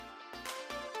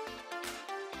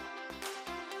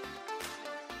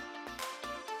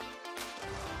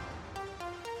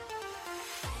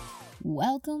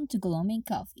Welcome to Colombian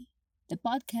Coffee, the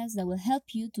podcast that will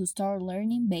help you to start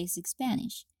learning basic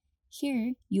Spanish.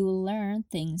 Here, you will learn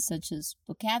things such as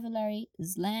vocabulary,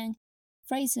 slang,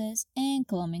 phrases, and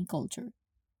Colombian culture.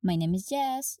 My name is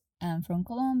Jess, I'm from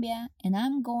Colombia, and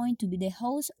I'm going to be the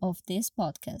host of this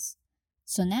podcast.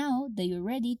 So now that you're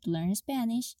ready to learn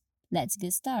Spanish, let's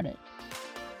get started.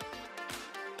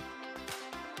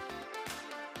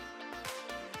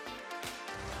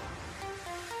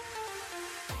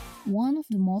 One of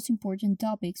the most important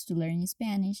topics to learn in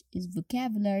Spanish is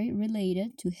vocabulary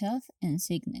related to health and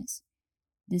sickness.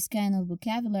 This kind of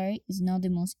vocabulary is not the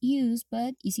most used,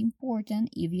 but is important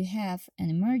if you have an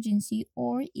emergency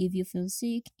or if you feel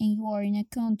sick and you are in a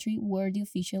country where the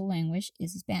official language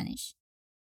is Spanish.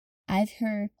 I've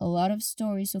heard a lot of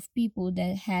stories of people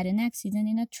that had an accident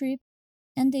in a trip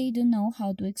and they don't know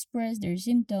how to express their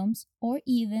symptoms or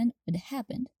even what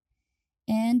happened.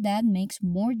 And that makes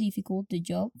more difficult the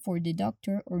job for the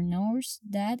doctor or nurse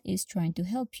that is trying to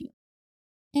help you.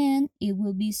 And it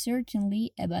will be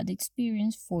certainly a bad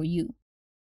experience for you.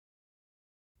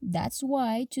 That's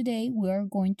why today we are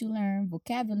going to learn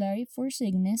vocabulary for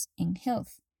sickness and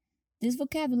health. This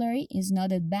vocabulary is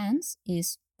not advanced,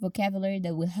 it's vocabulary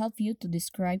that will help you to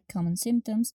describe common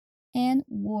symptoms and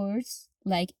words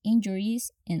like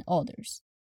injuries and others.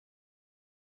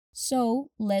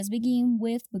 So, let's begin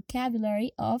with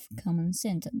vocabulary of common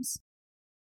symptoms.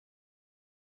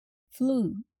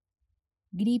 Flu,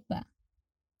 gripa,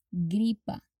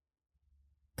 gripa,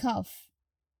 cough,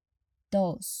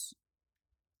 tos,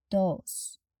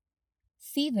 tos,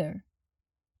 fever,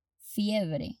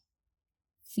 fiebre,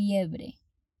 fiebre,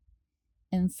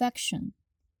 infection,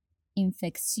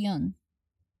 infección,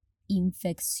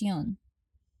 infección,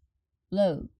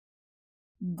 blow,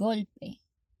 golpe,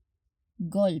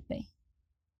 golpe,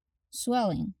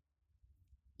 swelling,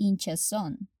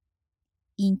 hinchazón,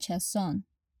 hinchazón,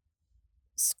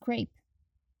 scrape,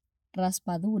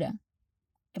 raspadura,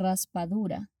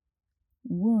 raspadura,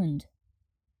 wound,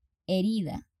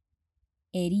 herida,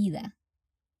 herida,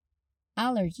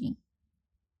 allergy,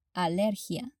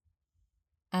 alergia,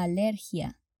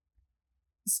 alergia,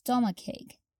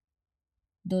 stomachache,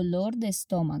 dolor de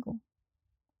estómago,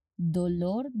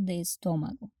 dolor de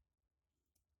estómago,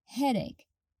 headache,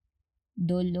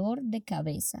 dolor de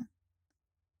cabeza,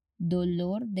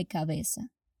 dolor de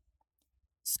cabeza,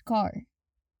 scar,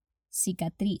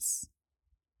 cicatriz,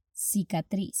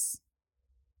 cicatriz,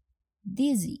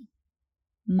 dizzy,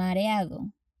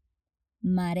 mareado,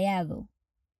 mareado,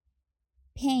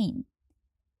 pain,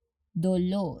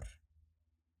 dolor,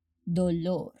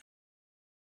 dolor.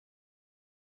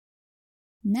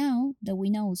 Now that we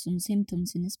know some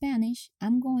symptoms in Spanish,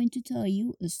 I'm going to tell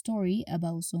you a story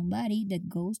about somebody that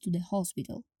goes to the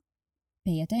hospital.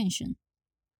 Pay attention.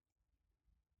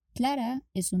 Clara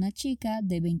es una chica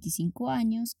de 25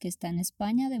 años que está en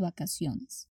España de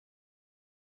vacaciones.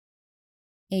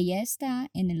 Ella está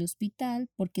en el hospital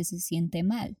porque se siente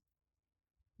mal.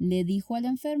 Le dijo a la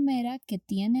enfermera que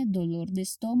tiene dolor de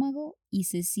estómago y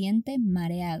se siente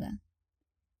mareada.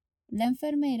 La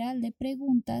enfermera le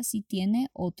pregunta si tiene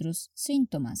otros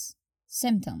síntomas,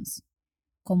 symptoms,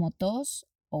 como tos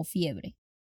o fiebre.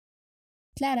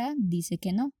 Clara dice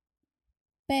que no,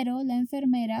 pero la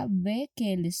enfermera ve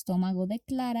que el estómago de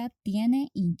Clara tiene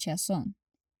hinchazón.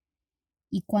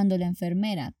 Y cuando la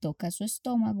enfermera toca su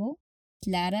estómago,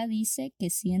 Clara dice que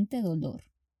siente dolor.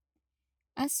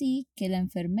 Así que la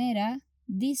enfermera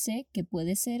dice que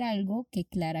puede ser algo que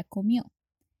Clara comió.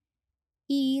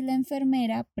 Y la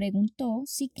enfermera preguntó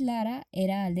si Clara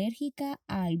era alérgica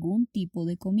a algún tipo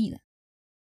de comida.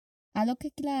 A lo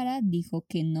que Clara dijo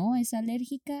que no es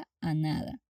alérgica a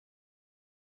nada.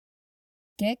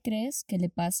 ¿Qué crees que le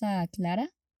pasa a Clara?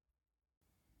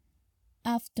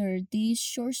 After this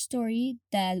short story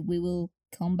that we will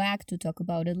come back to talk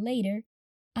about it later,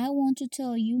 I want to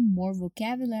tell you more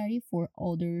vocabulary for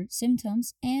other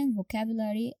symptoms and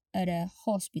vocabulary at a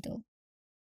hospital.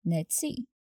 Let's see.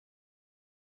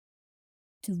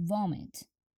 To vomit,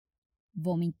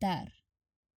 vomitar,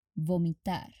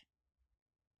 vomitar.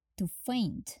 To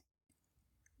faint,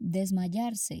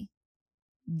 desmayarse,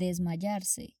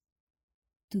 desmayarse.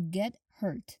 To get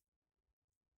hurt,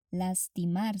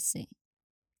 lastimarse,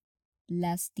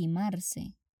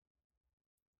 lastimarse.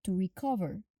 To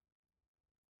recover,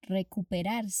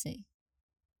 recuperarse,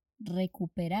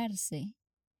 recuperarse.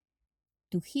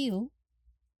 To heal,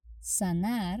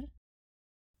 sanar,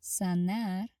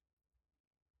 sanar.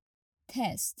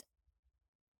 Test,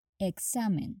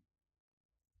 examen,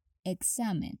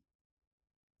 examen.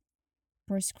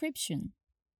 Prescription,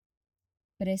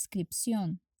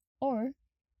 prescripción or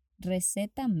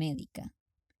receta médica,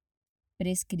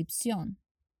 prescripción,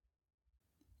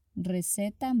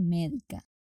 receta médica,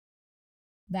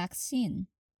 vaccine,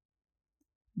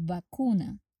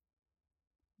 vacuna,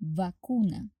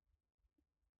 vacuna,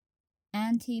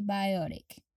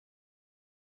 antibiotic,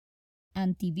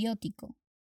 antibiótico,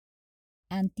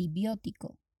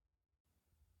 antibiótico,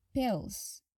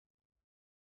 pills,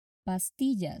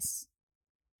 pastillas,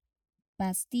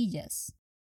 pastillas,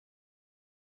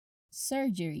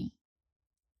 surgery,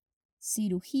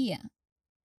 cirugía,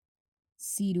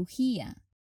 cirugía.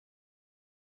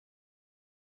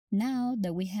 Now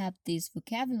that we have this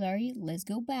vocabulary, let's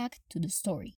go back to the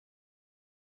story.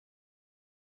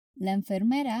 La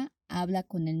enfermera habla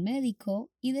con el médico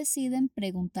y deciden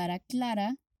preguntar a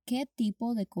Clara qué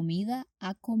tipo de comida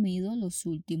ha comido los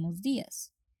últimos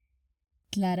días.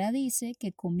 Clara dice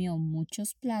que comió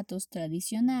muchos platos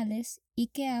tradicionales y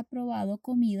que ha probado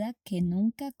comida que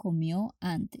nunca comió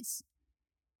antes.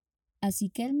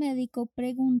 Así que el médico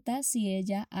pregunta si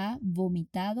ella ha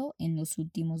vomitado en los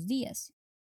últimos días.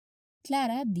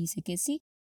 Clara dice que sí,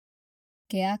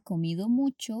 que ha comido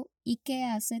mucho y que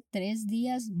hace 3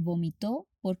 días vomitó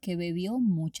porque bebió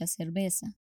mucha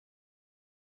cerveza.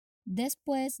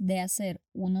 Después de hacer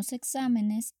unos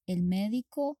exámenes, el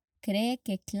médico cree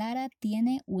que Clara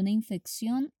tiene una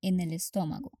infección en el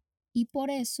estómago y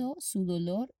por eso su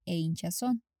dolor e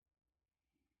hinchazón.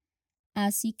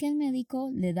 Así que el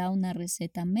médico le da una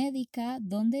receta médica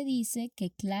donde dice que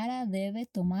Clara debe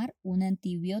tomar un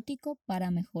antibiótico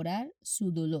para mejorar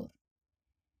su dolor.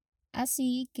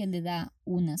 Así que le da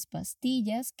unas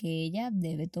pastillas que ella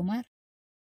debe tomar.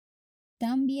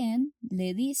 También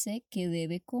le dice que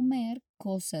debe comer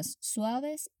cosas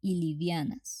suaves y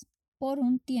livianas por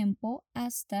un tiempo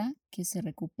hasta que se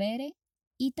recupere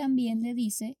y también le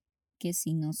dice que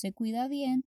si no se cuida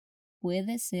bien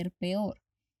puede ser peor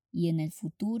y en el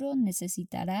futuro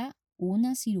necesitará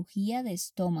una cirugía de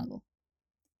estómago.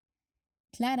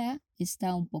 Clara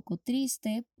está un poco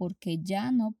triste porque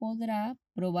ya no podrá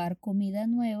probar comida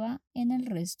nueva en el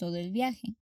resto del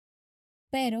viaje,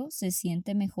 pero se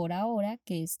siente mejor ahora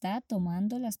que está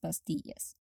tomando las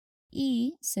pastillas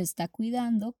y se está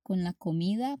cuidando con la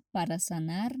comida para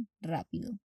sanar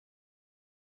rápido.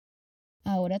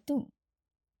 Ahora tú,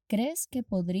 ¿crees que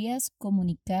podrías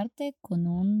comunicarte con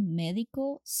un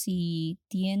médico si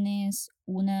tienes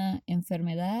una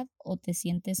enfermedad o te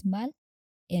sientes mal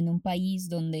en un país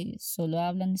donde solo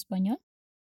hablan español?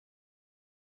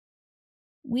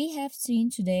 We have seen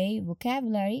today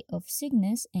vocabulary of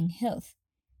sickness and health,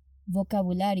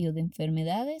 vocabulario de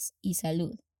enfermedades y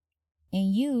salud.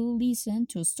 And you listen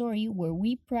to a story where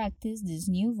we practice this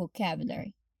new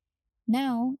vocabulary.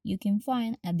 Now you can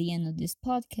find at the end of this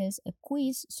podcast a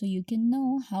quiz so you can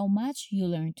know how much you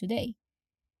learned today.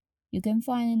 You can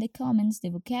find in the comments the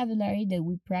vocabulary that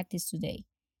we practiced today.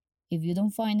 If you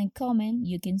don't find a comment,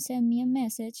 you can send me a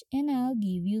message and I'll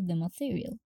give you the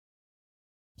material.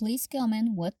 Please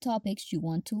comment what topics you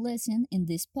want to listen in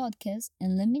this podcast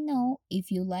and let me know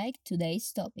if you like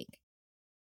today's topic.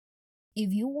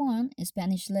 If you want a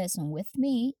Spanish lesson with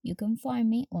me, you can find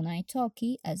me on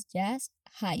italki as Jazz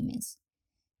Jaimes.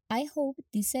 I hope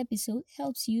this episode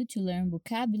helps you to learn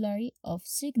vocabulary of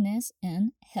sickness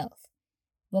and health,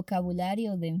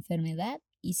 vocabulario de enfermedad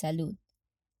y salud.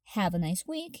 Have a nice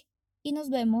week y nos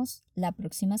vemos la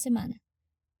próxima semana.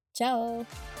 Chao.